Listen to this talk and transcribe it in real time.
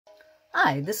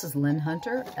Hi, this is Llyn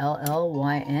Hunter,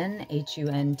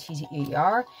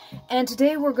 L-L-Y-N-H-U-N-T-T-E-R, and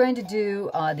today we're going to do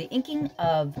the inking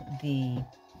of the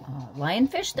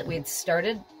Lionfish that we had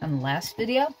started in the last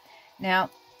video. Now,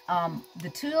 the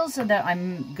tools that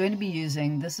I'm going to be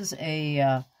using, this is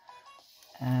a,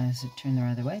 as it turned the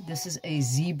other way, this is a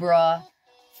Zebra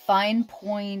Fine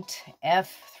Point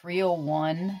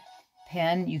F301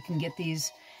 pen. You can get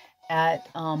these at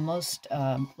most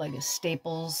like a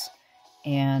Staples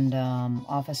and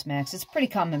Office Max. It's a pretty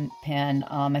common pen.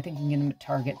 I think you can get them at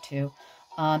Target too.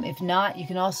 If not, you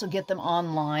can also get them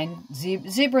online.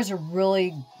 Zebra's a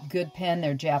really good pen.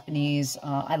 They're Japanese.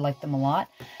 I like them a lot.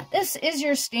 This is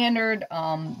your standard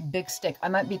Bic stick. I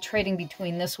might be trading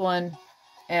between this one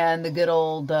and the good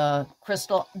old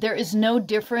Crystal. There is no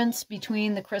difference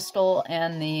between the Crystal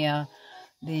and the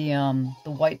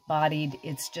white-bodied.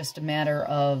 It's just a matter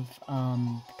of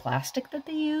the plastic that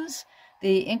they use.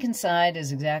 The ink inside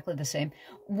is exactly the same.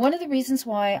 One of the reasons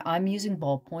why I'm using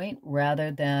ballpoint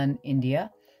rather than India,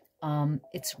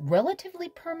 it's relatively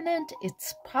permanent.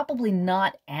 It's probably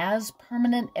not as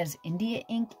permanent as India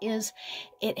ink is.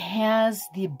 It has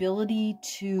the ability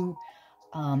to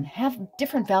have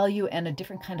different value and a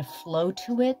different kind of flow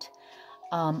to it.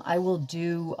 I will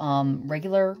do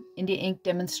regular India ink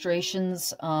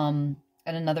demonstrations at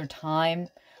another time.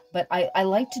 But I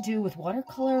like to do with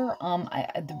watercolor.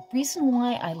 The reason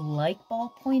why I like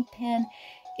ballpoint pen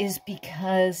is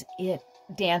because it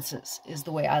dances, is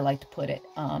the way I like to put it.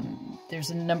 There's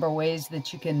a number of ways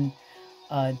that you can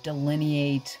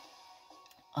delineate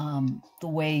the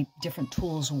way different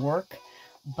tools work.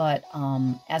 But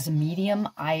as a medium,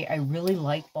 I really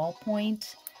like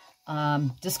ballpoint.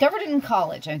 Discovered it in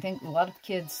college. I think a lot of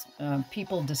kids,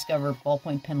 people discover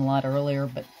ballpoint pen a lot earlier,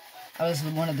 but I was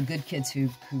one of the good kids who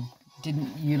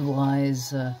didn't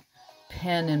utilize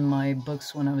pen in my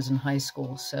books when I was in high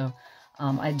school, so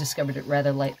I discovered it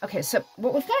rather late. Okay, so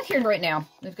what we've got here right now,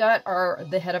 we've got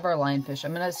the head of our lionfish.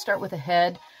 I'm going to start with the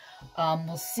head.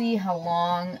 We'll see how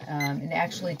long it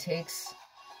actually takes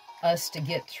us to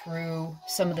get through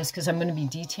some of this, because I'm going to be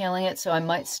detailing it, so I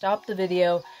might stop the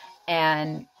video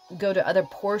and go to other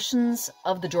portions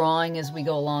of the drawing as we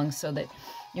go along, so that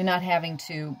you're not having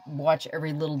to watch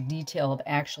every little detail of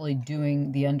actually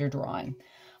doing the underdrawing.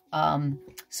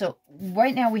 So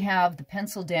right now we have the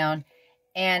pencil down,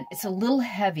 and it's a little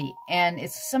heavy, and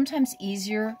it's sometimes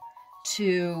easier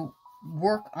to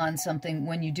work on something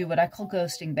when you do what I call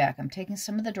ghosting back. I'm taking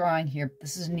some of the drawing here.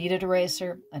 This is a Kneaded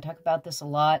Eraser. I talk about this a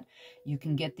lot. You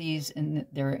can get these,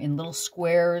 they're in little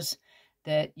squares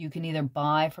that you can either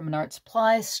buy from an art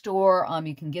supply store.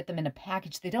 You can get them in a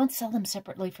package. They don't sell them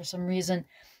separately for some reason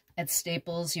at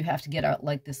Staples. You have to get out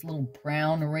like this little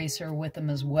brown eraser with them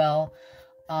as well.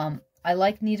 I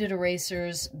like Kneaded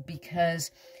Erasers because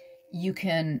you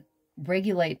can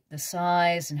regulate the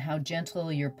size and how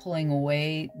gentle you're pulling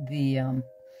away the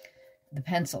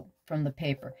pencil from the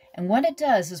paper. And what it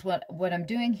does is what I'm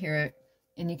doing here,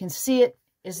 and you can see it,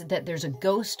 is that there's a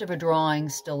ghost of a drawing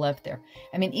still left there.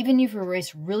 I mean, even if you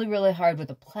erase really, really hard with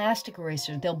a plastic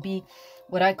eraser, there'll be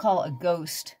what I call a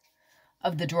ghost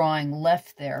of the drawing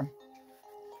left there.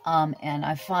 And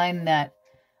I find that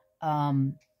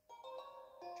by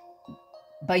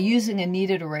using a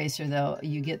Kneaded Eraser, though,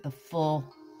 you get the full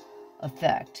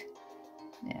effect.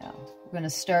 Now, we're going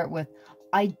to start with,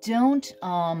 I don't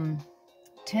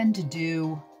tend to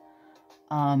do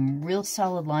real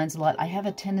solid lines a lot. I have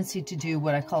a tendency to do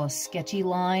what I call a sketchy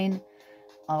line.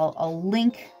 I'll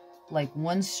link like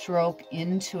one stroke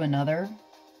into another.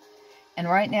 And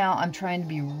right now I'm trying to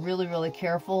be really, really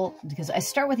careful, because I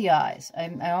start with the eyes.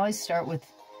 I always start with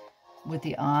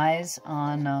the eyes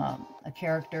on a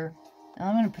character. And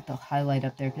I'm going to put the highlight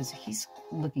up there because he's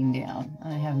looking down.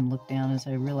 I have him look down as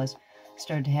I realized I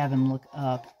started to have him look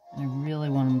up. And I really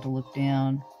want him to look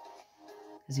down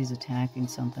because he's attacking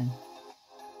something.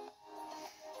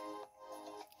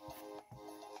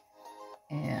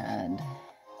 And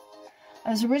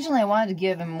I wanted to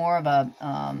give him more of a,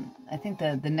 I think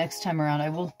the next time around I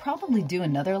will probably do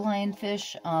another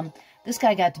lionfish. This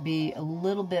guy got to be a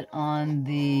little bit on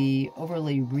the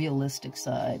overly realistic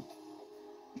side.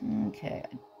 Okay,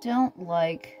 I don't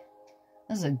like,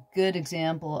 this is a good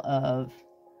example of,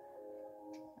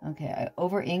 okay, I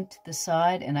over inked the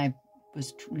side and I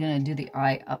was going to do the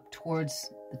eye up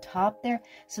towards the top there.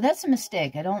 So that's a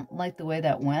mistake. I don't like the way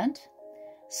that went.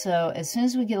 So as soon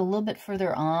as we get a little bit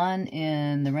further on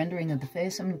in the rendering of the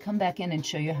face, I'm going to come back in and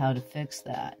show you how to fix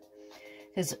that.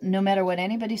 Because no matter what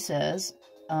anybody says,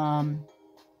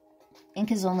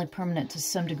 ink is only permanent to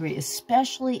some degree,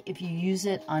 especially if you use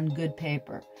it on good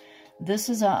paper. This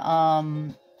is a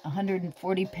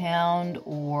 140 pound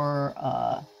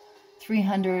or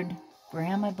 300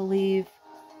 gram, I believe,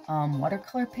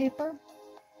 watercolor paper.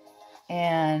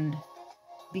 And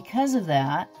because of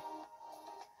that,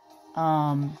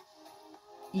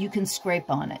 you can scrape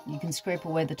on it. You can scrape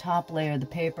away the top layer of the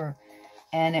paper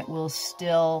and it will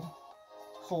still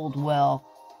hold well.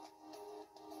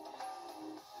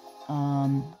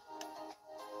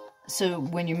 So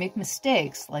when you make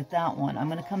mistakes like that one, I'm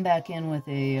going to come back in with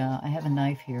a, I have a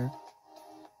knife here,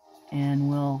 and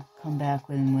we'll come back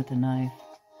in with a knife.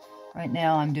 Right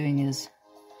now I'm doing his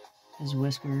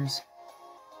whiskers,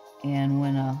 and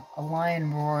when a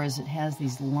lion roars, it has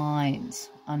these lines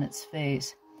on its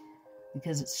face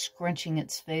because it's scrunching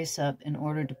its face up in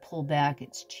order to pull back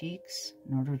its cheeks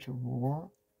in order to roar.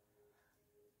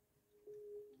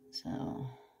 So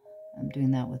I'm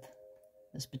doing that with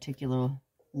this particular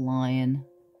lion.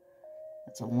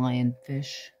 That's a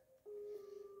lionfish.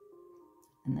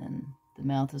 And then the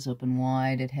mouth is open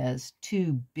wide. It has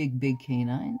two big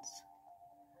canines.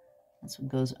 That's what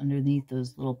goes underneath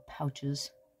those little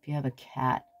pouches. If you have a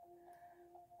cat,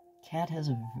 cat has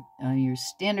your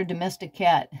standard domestic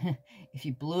cat. If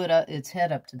you blew it up, its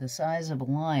head up to the size of a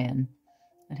lion,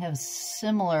 it'd have a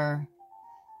similar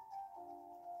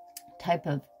type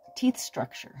of teeth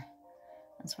structure.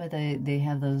 That's why they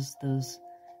have those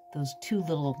two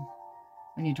little,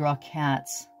 when you draw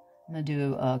cats. I'm going to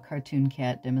do a cartoon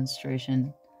cat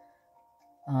demonstration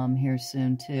here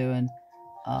soon too. And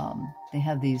they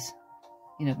have these,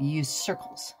 you use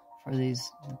circles for the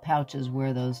pouches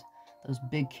where those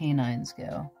big canines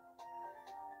go.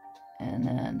 And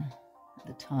then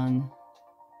the tongue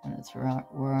when it's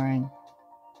roaring.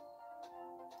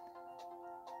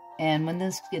 And when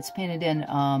this gets painted in,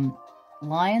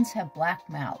 lions have black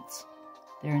mouths.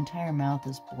 Their entire mouth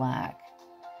is black.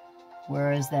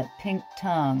 Whereas that pink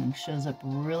tongue shows up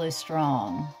really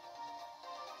strong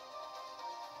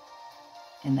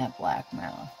in that black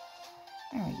mouth.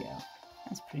 There we go.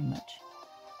 That's pretty much.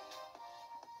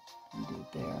 I'll do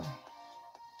it there.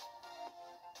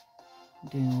 I'm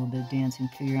doing a little bit of dancing,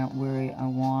 figuring out where I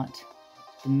want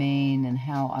the mane and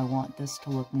how I want this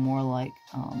to look more like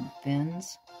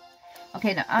fins.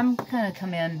 Okay, now I'm going to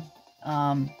come in.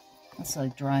 That's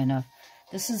like dry enough.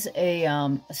 This is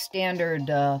a standard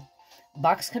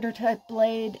box cutter type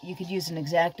blade. You could use an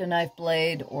X-Acto knife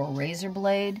blade or a razor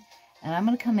blade. And I'm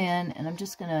going to come in and I'm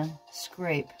just going to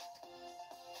scrape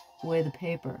away the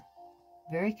paper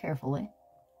very carefully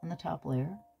on the top layer.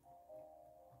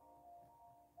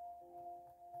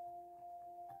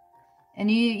 And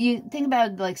you think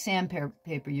about it like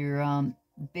sandpaper. You're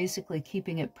basically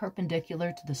keeping it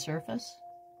perpendicular to the surface.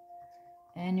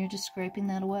 And you're just scraping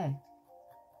that away.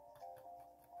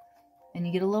 And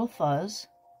you get a little fuzz.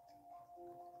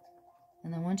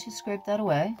 And then once you scrape that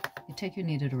away, you take your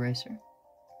kneaded eraser.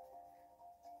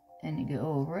 And you go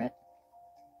over it.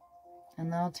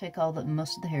 And that'll take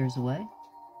most of the hairs away.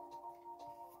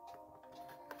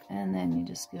 And then you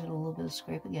just give it a little bit of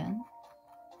scrape again.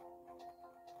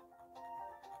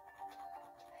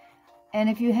 And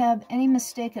if you have any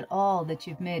mistake at all that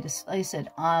you've made, like I said,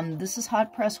 this is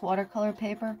hot press watercolor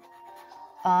paper.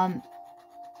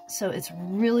 So it's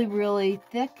really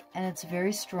thick and it's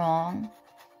very strong.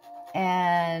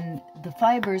 And the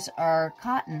fibers are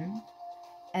cotton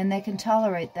and they can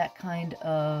tolerate that kind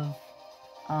of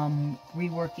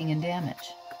reworking and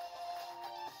damage.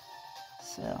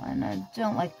 So, and I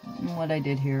don't like what I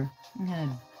did here. I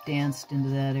kind of danced into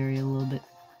that area a little bit.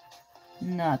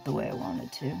 Not the way I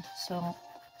wanted to, so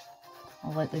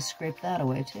I'll lightly scrape that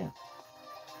away too.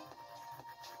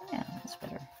 Yeah, that's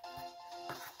better.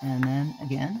 And then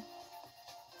again,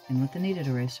 in with the kneaded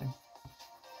eraser.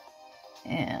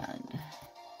 And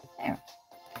there.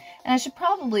 And I should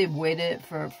probably have waited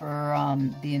for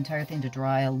the entire thing to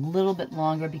dry a little bit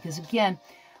longer because again,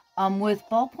 with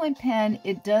ballpoint pen,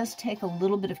 it does take a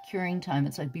little bit of curing time.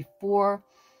 It's like before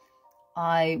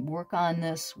I work on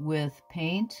this with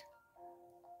paint,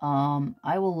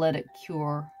 I will let it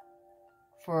cure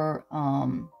for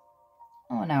an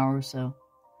hour or so.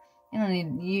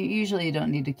 Usually you don't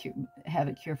need to have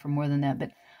it cure for more than that, but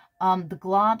the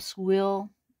glops will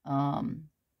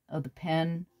of the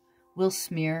pen will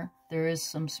smear. There is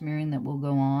some smearing that will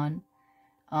go on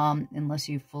unless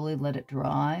you fully let it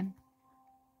dry.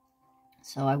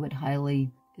 So I would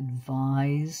highly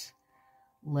advise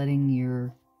letting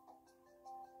your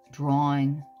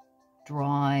drawing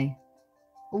dry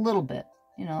a little bit.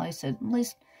 Like I said, at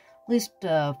least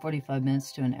 45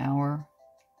 minutes to an hour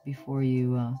before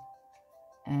you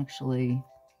actually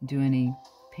do any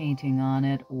painting on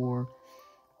it or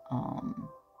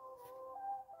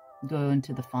go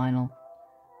into the final.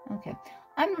 Okay,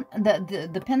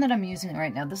 the pen that I'm using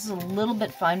right now, this is a little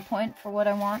bit fine point for what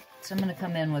I want. So I'm going to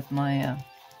come in with my,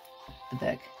 the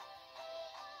Bic.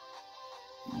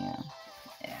 Yeah.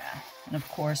 And of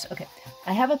course, okay,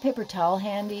 I have a paper towel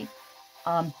handy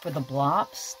for the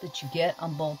blops that you get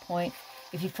on ballpoint.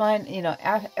 If you find, you know,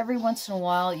 every once in a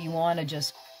while you want to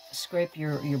just scrape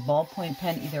your ballpoint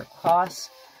pen either across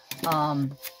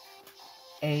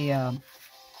a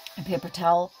paper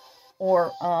towel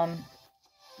or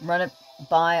run it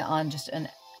by on just an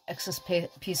excess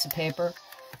piece of paper,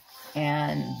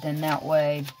 and then that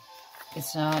way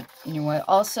it's not in your way.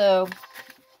 Also,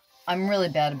 I'm really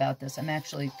bad about this. I'm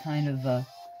actually kind of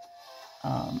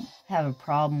have a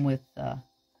problem with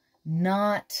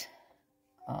not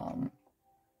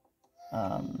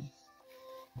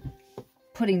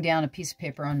putting down a piece of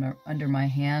paper under my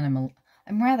hand.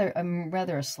 I'm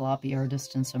rather a sloppy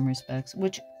artist in some respects,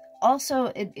 which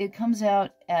also it comes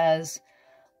out as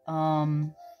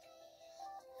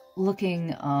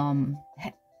looking,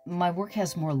 my work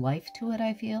has more life to it,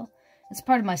 I feel. It's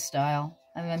part of my style.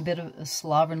 I'm a bit of a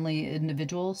slovenly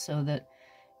individual, so that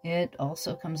it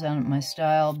also comes out of my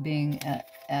style being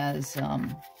as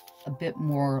a bit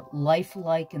more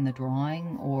lifelike in the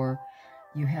drawing, or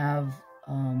you have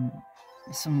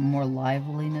some more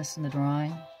liveliness in the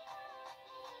drawing.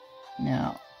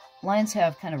 Now, lions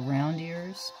have kind of round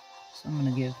ears, so I'm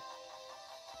going to give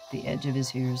the edge of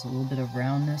his ears a little bit of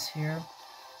roundness here.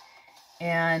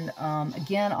 And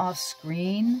again, off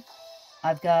screen,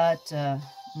 I've got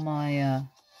my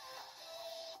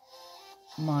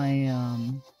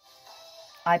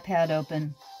iPad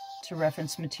open to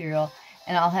reference material,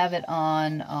 and I'll have it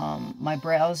on my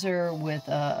browser with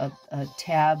a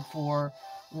tab for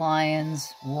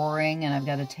lions roaring, and I've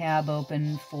got a tab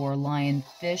open for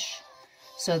Lionfish,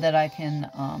 so that I can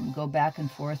go back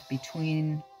and forth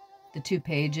between the two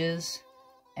pages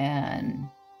and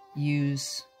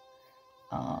use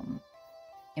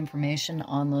information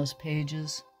on those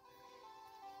pages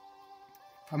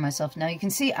for myself. Now you can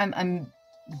see I'm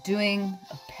doing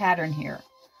a pattern here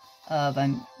of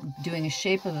I'm doing a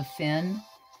shape of a fin,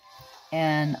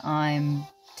 and I'm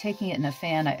taking it in a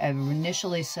fan. I've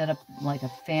initially set up like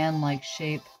a fan-like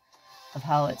shape of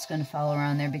how it's going to follow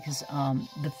around there, because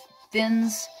the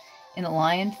fins in a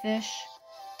lionfish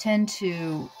tend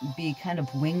to be kind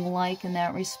of wing-like in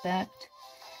that respect.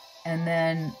 And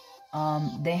then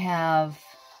they have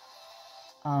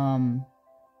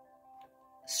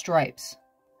stripes.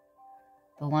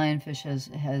 The lionfish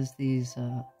has these,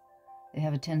 they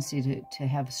have a tendency to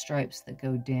have stripes that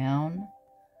go down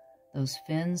those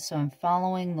fins. So I'm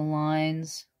following the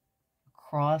lines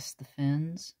across the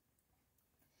fins.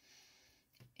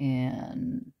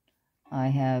 And I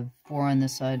have 4 on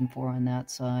this side and 4 on that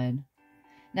side.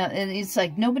 Now, it's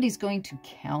like nobody's going to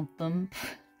count them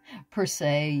per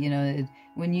se. You know,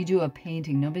 when you do a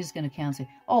painting, nobody's going to count and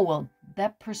say, oh, well,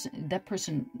 that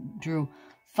person drew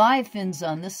 5 fins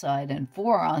on this side and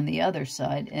 4 on the other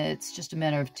side. It's just a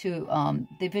matter of 2.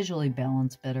 They visually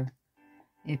balance better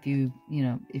if you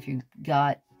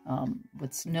got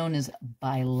what's known as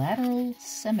bilateral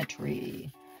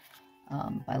symmetry.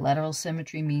 Bilateral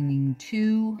symmetry meaning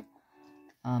 2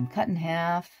 cut in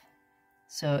half,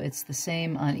 so it's the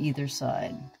same on either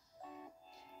side.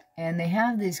 And they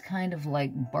have these kind of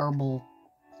like barbel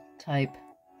type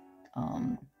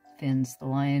fins, the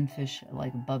lionfish,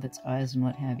 like above its eyes and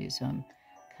what have you. So I'm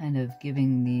kind of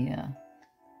giving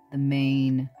the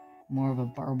mane more of a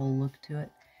barbel look to it.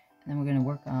 And then we're going to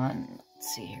work on,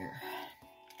 let's see here.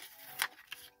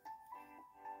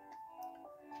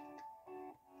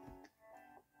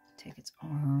 Take its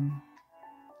arm.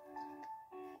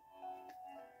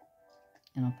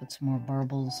 And I'll put some more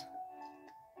barbels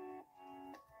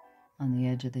on the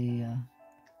edge of the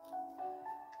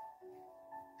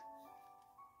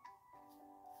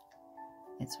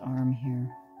its arm here.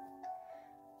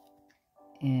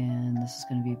 And this is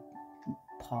going to be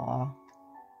paw,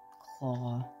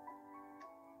 claw.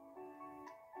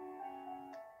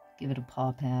 Give it a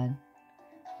paw pad.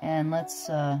 And let's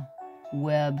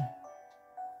web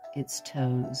its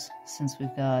toes, since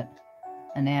we've got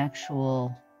an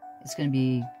actual, it's going to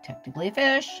be technically a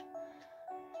fish.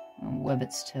 I'll web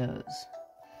its toes.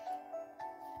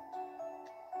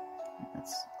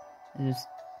 There's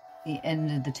the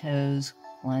end of the toes.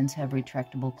 Lions have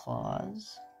retractable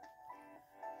claws.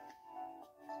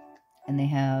 And they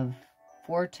have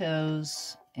 4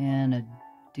 toes and a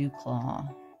dew claw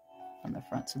on the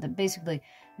front. So that basically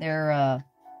their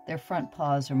front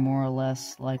paws are more or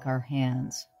less like our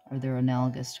hands, or they're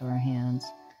analogous to our hands.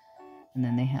 And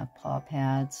then they have paw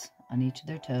pads on each of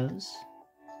their toes.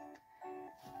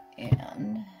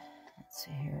 And let's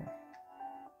see here.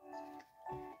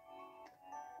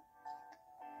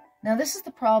 Now this is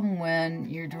the problem when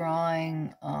you're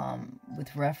drawing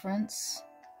with reference.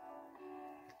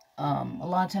 A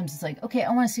lot of times it's like, okay,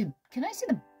 I want to see, can I see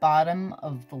the bottom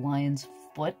of the lion's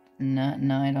foot? No,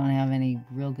 I don't have any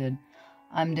real good.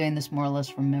 I'm doing this more or less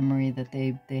from memory, that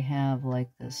they have like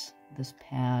this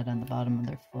pad on the bottom of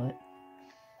their foot.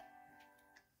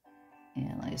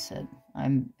 And like I said,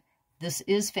 this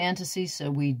is fantasy, so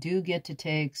we do get to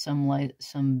take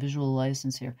some visual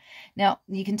license here. Now,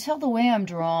 you can tell the way I'm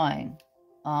drawing,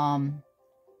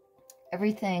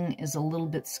 everything is a little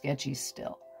bit sketchy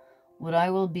still. What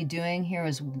I will be doing here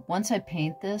is, once I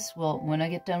paint this, well, when I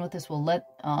get done with this,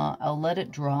 I'll let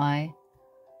it dry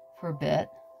for a bit,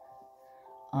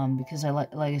 because like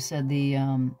I said, the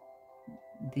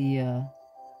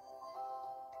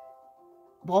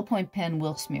ballpoint pen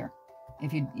will smear.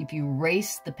 If you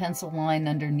erase the pencil line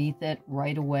underneath it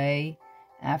right away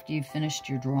after you've finished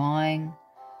your drawing,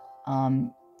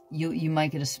 you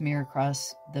might get a smear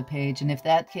across the page. And if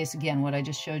that case, again, what I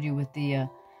just showed you with the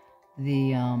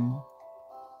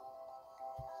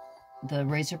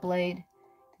razor blade,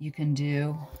 you can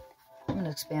do. I'm going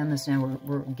to expand this now.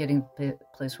 We're getting to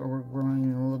a place where we're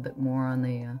growing a little bit more on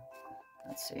the.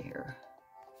 Let's see here.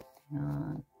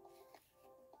 There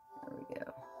we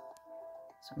go.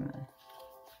 So I'm going to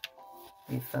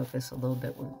refocus a little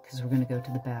bit because we're going to go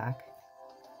to the back.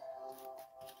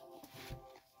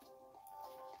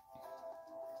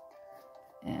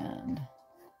 And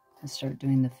I start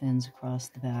doing the fins across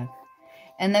the back.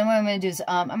 And then what I'm going to do is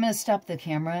I'm going to stop the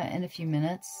camera in a few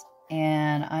minutes,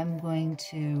 and I'm going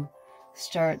to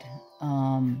start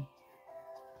going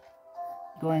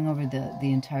over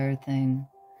the entire thing,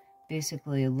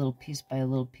 basically a little piece by a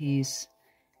little piece.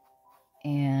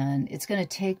 And it's going to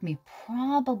take me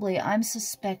probably, I'm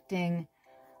suspecting,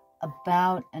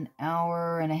 about an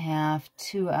hour and a half,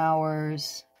 2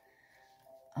 hours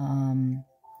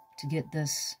to get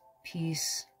this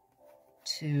piece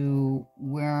to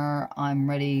where I'm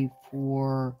ready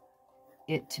for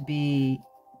it to be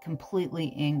completely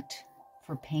inked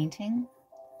for painting.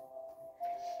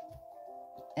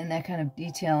 And that kind of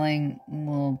detailing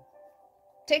will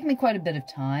take me quite a bit of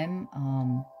time.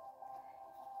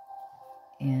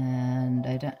 And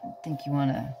I don't think you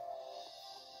want to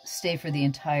stay for the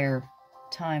entire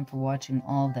time for watching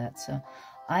all of that. So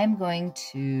I'm going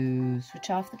to switch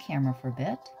off the camera for a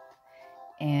bit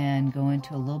and go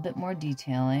into a little bit more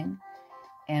detailing.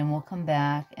 And we'll come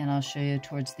back and I'll show you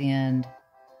towards the end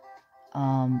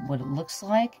what it looks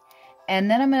like. And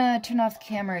then I'm going to turn off the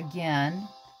camera again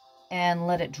and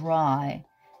let it dry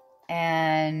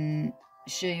and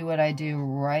show you what I do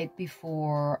right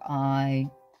before I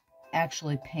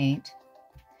actually paint.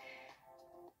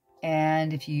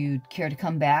 And if you care to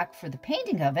come back for the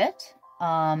painting of it,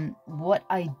 what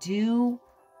I do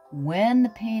when the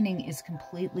painting is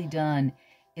completely done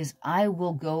is I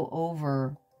will go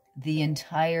over the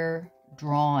entire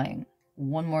drawing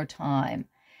one more time.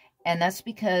 And that's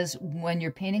because when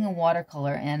you're painting a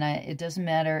watercolor, and it doesn't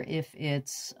matter if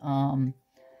it's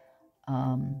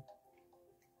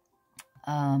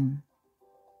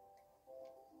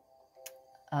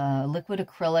liquid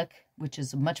acrylic, which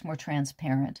is much more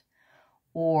transparent,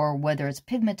 or whether it's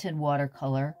pigmented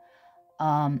watercolor,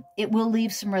 it will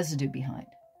leave some residue behind.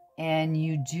 And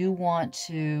you do want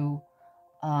to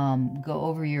go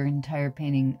over your entire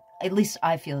painting, at least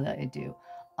I feel that I do,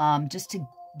 just to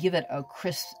give it a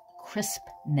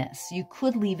crispness. You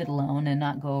could leave it alone and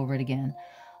not go over it again.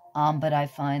 But I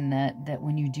find that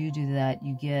when you do that,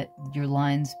 you get, your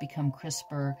lines become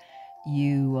crisper.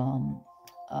 You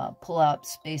pull out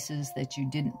spaces that you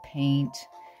didn't paint,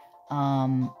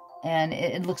 and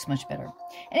it looks much better.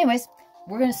 Anyways,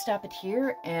 we're going to stop it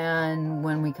here, and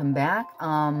when we come back,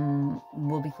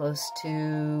 we'll be close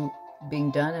to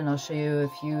being done, and I'll show you a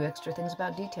few extra things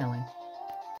about detailing.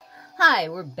 Hi,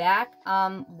 we're back.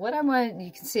 What I want,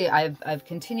 you can see I've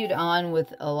continued on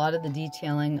with a lot of the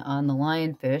detailing on the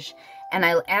lionfish, and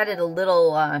I added a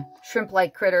little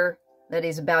shrimp-like critter that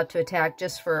he's about to attack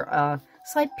just for a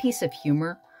slight piece of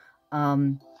humor.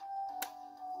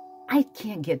 I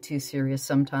can't get too serious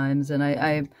sometimes, and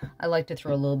I like to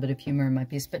throw a little bit of humor in my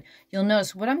piece. But you'll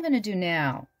notice what I'm going to do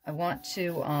now, I want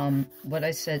to, what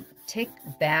I said, take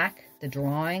back the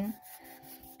drawing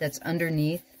that's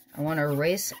underneath. I want to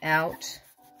erase out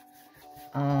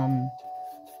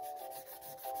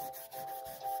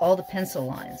all the pencil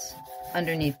lines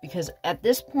underneath, because at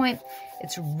this point,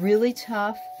 it's really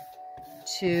tough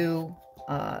to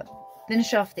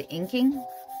finish off the inking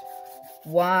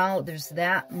while there's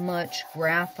that much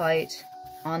graphite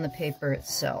on the paper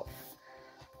itself.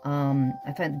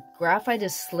 I find graphite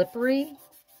is slippery,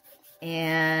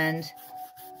 and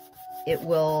it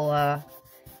will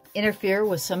interfere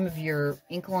with some of your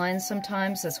ink lines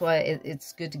sometimes. That's why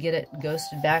it's good to get it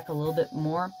ghosted back a little bit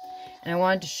more. And I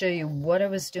wanted to show you what I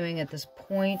was doing at this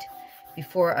point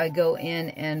before I go in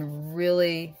and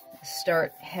really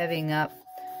start heavying up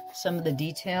some of the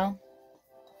detail.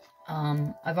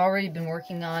 I've already been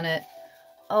working on it,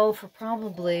 for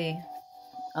probably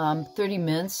 30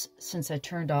 minutes since I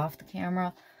turned off the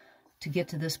camera to get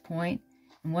to this point.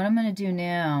 And what I'm going to do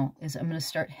now is I'm going to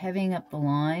start heavying up the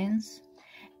lines.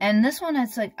 And this one,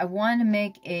 it's like I wanted to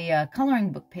make a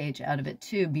coloring book page out of it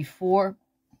too before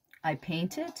I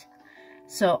paint it.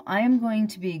 So I am going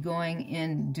to be going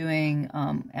in doing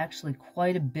actually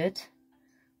quite a bit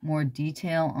more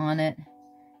detail on it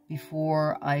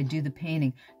before I do the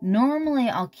painting. Normally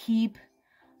I'll keep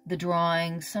the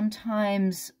drawing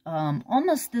sometimes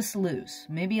almost this loose,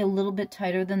 maybe a little bit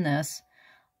tighter than this,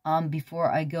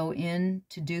 before I go in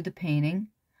to do the painting.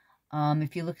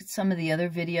 If you look at some of the other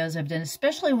videos I've done,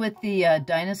 especially with the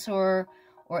dinosaur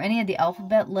or any of the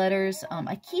alphabet letters,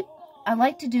 I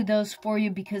like to do those for you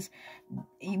because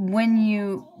when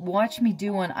you watch me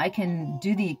do one, I can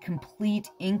do the complete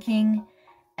inking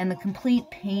and the complete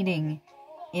painting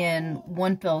in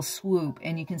one fell swoop,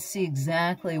 and you can see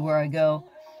exactly where I go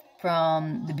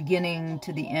from the beginning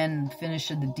to the end,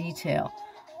 finish of the detail.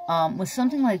 With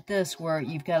something like this, where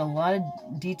you've got a lot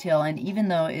of detail, and even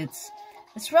though it's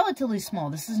relatively small,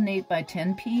 this is an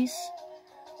 8x10 piece,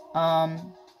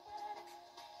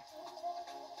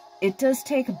 it does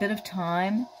take a bit of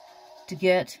time to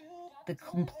get the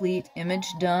complete image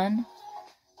done.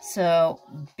 So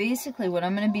basically what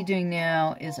I'm going to be doing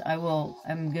now is I'm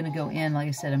going to go in, like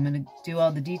I said, I'm going to do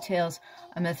all the details.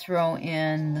 I'm going to throw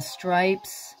in the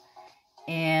stripes,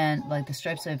 and like the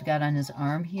stripes I've got on his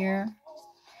arm here.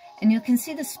 And you can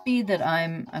see the speed that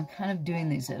I'm kind of doing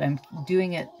these at. I'm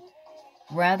doing it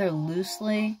rather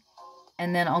loosely,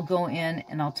 and then I'll go in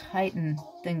and I'll tighten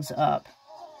things up.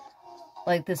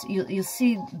 Like this, you'll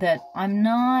see that I'm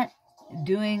not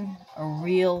doing a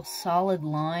real solid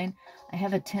line. I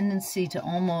have a tendency to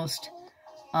almost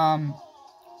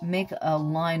make a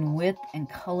line width and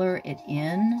color it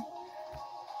in.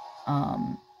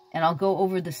 And I'll go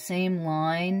over the same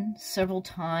line several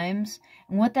times.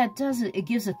 And what that does, it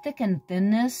gives a thick and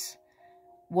thinness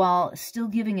while still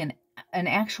giving an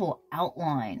actual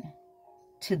outline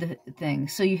to the thing.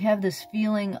 So you have this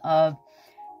feeling of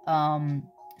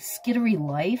skittery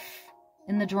life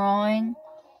in the drawing,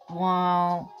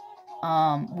 while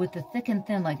with the thick and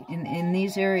thin, like in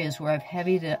these areas where I've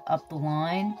heavied it up the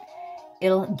line,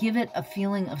 it'll give it a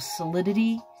feeling of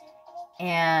solidity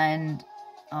and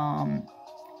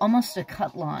almost a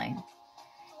cut line.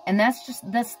 And that's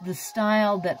the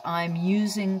style that I'm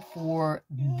using for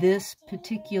this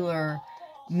particular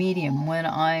medium. When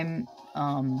I'm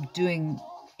doing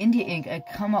India ink, I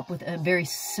come up with a very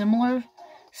similar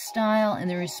style in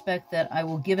the respect that I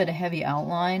will give it a heavy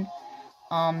outline,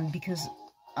 because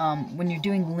when you're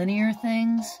doing linear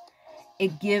things,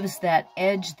 it gives that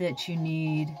edge that you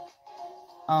need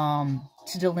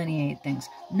to delineate things.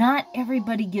 Not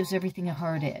everybody gives everything a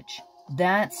hard edge.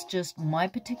 That's just my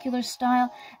particular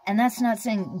style, and that's not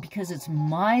saying because it's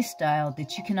my style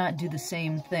that you cannot do the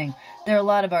same thing. There are a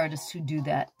lot of artists who do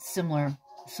that similar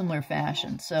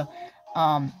fashion. So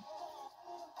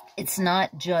it's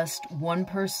not just one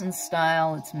person's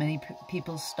style, it's many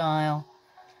people's style.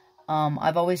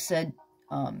 I've always said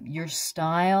your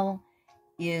style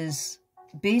is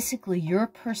basically your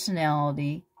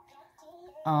personality,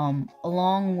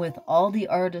 along with all the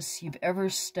artists you've ever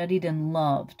studied and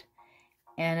loved,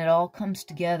 and it all comes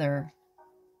together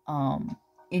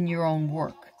in your own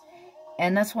work.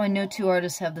 And that's why no two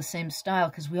artists have the same style,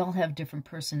 because we all have different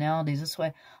personalities. That's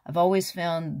why I've always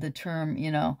found the term,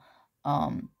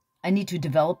 I need to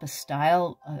develop a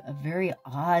style, a very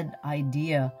odd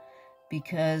idea,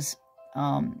 because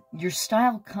your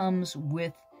style comes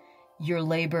with your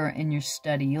labor and your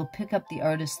study. You'll pick up the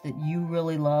artists that you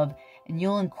really love, and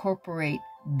you'll incorporate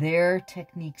their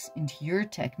techniques into your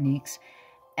techniques,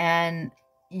 and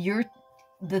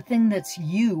the thing that's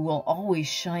you will always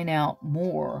shine out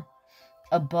more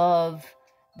above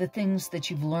the things that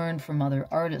you've learned from other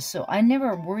artists. So I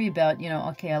never worry about,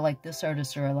 okay, I like this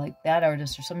artist or I like that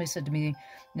artist. Or somebody said to me,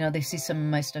 they see some of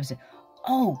my stuff and say,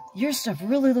 oh, your stuff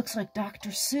really looks like Dr.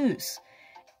 Seuss.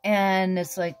 And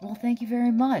it's like, well, thank you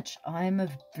very much. I'm a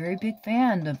very big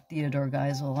fan of Theodore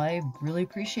Geisel. I really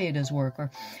appreciate his work.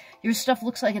 Or your stuff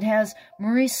looks like it has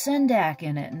Maurice Sendak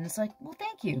in it. And it's like, well,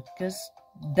 thank you, because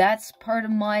that's part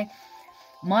of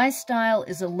my style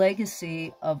is a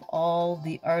legacy of all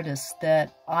the artists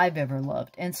that I've ever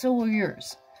loved. And so will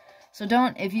yours. So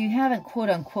don't, if you haven't quote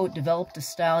unquote developed a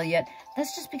style yet,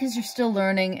 that's just because you're still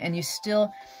learning and you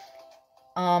still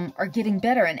are getting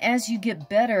better. And as you get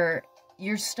better,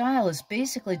 your style is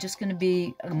basically just going to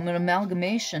be an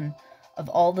amalgamation of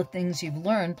all the things you've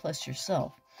learned plus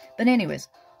yourself. But anyways,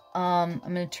 I'm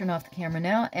going to turn off the camera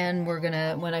now, and we're going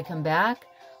to, when I come back,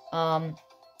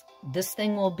 this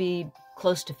thing will be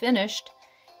close to finished,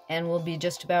 and we'll be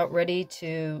just about ready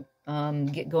to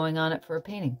get going on it for a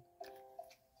painting.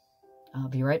 I'll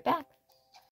be right back.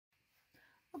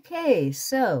 Okay,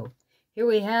 so here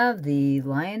we have the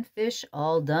lionfish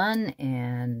all done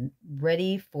and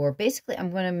ready for, basically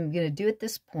what I'm going to do at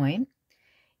this point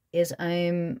is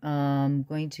I'm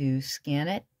going to scan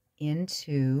it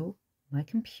into my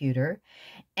computer,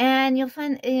 and you'll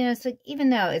find, you know, it's like, even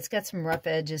though it's got some rough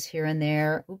edges here and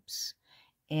there, oops,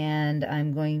 and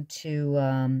I'm going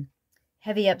to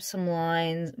heavy up some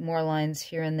lines, more lines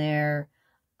here and there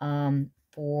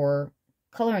for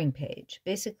coloring page.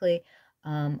 Basically,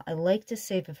 I like to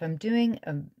save, if I'm doing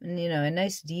a, you know, a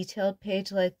nice detailed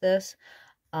page like this,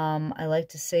 I like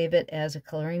to save it as a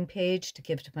coloring page to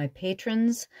give to my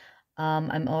patrons.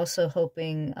 I'm also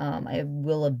hoping I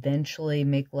will eventually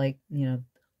make, like, you know,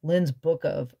 Lynn's book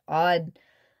of odd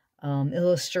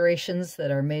illustrations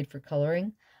that are made for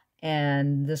coloring,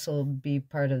 and this will be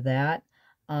part of that.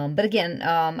 But again,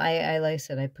 I like I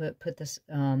said, I put this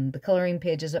the coloring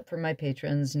pages up for my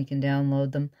patrons, and you can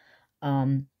download them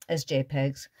as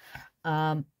JPEGs.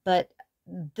 But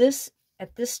this,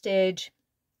 at this stage,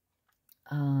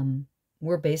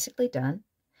 we're basically done.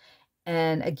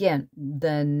 And again,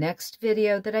 the next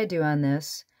video that I do on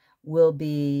this will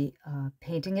be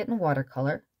painting it in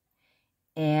watercolor.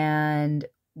 And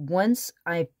once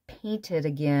I paint it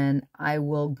again, I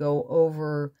will go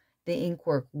over the ink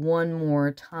work one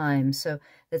more time, so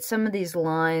that some of these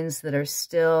lines that are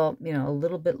still, you know, a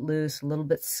little bit loose, a little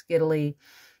bit skittly,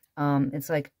 it's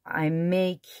like I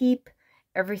may keep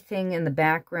everything in the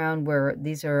background where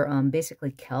these are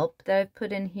basically kelp that I've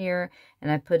put in here,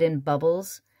 and I put in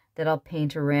bubbles that I'll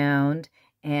paint around,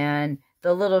 and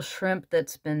the little shrimp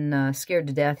that's been scared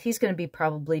to death, he's going to be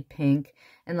probably pink,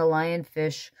 and the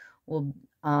lionfish will,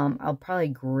 I'll probably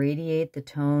gradiate the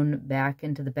tone back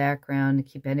into the background to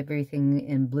keep everything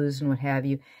in blues and what have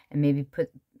you, and maybe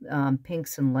put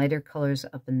pinks and lighter colors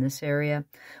up in this area.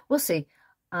 We'll see.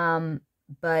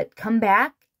 But come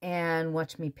back and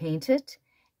watch me paint it,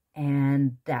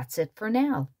 and that's it for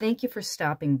now. Thank you for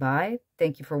stopping by.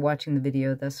 Thank you for watching the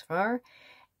video thus far,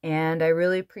 and I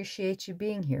really appreciate you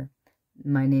being here.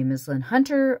 My name is Llyn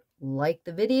Hunter. Like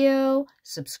the video,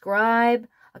 subscribe,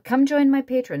 come join my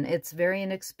Patreon. It's very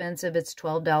inexpensive. It's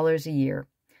 $12 a year.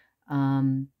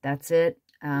 That's it.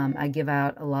 I give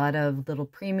out a lot of little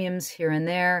premiums here and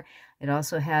there. It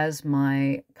also has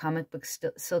my comic book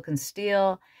Silk and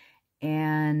Steel,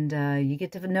 and you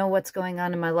get to know what's going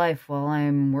on in my life while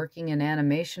I'm working in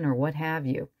animation or what have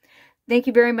you. Thank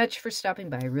you very much for stopping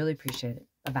by. I really appreciate it.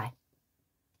 Bye-bye.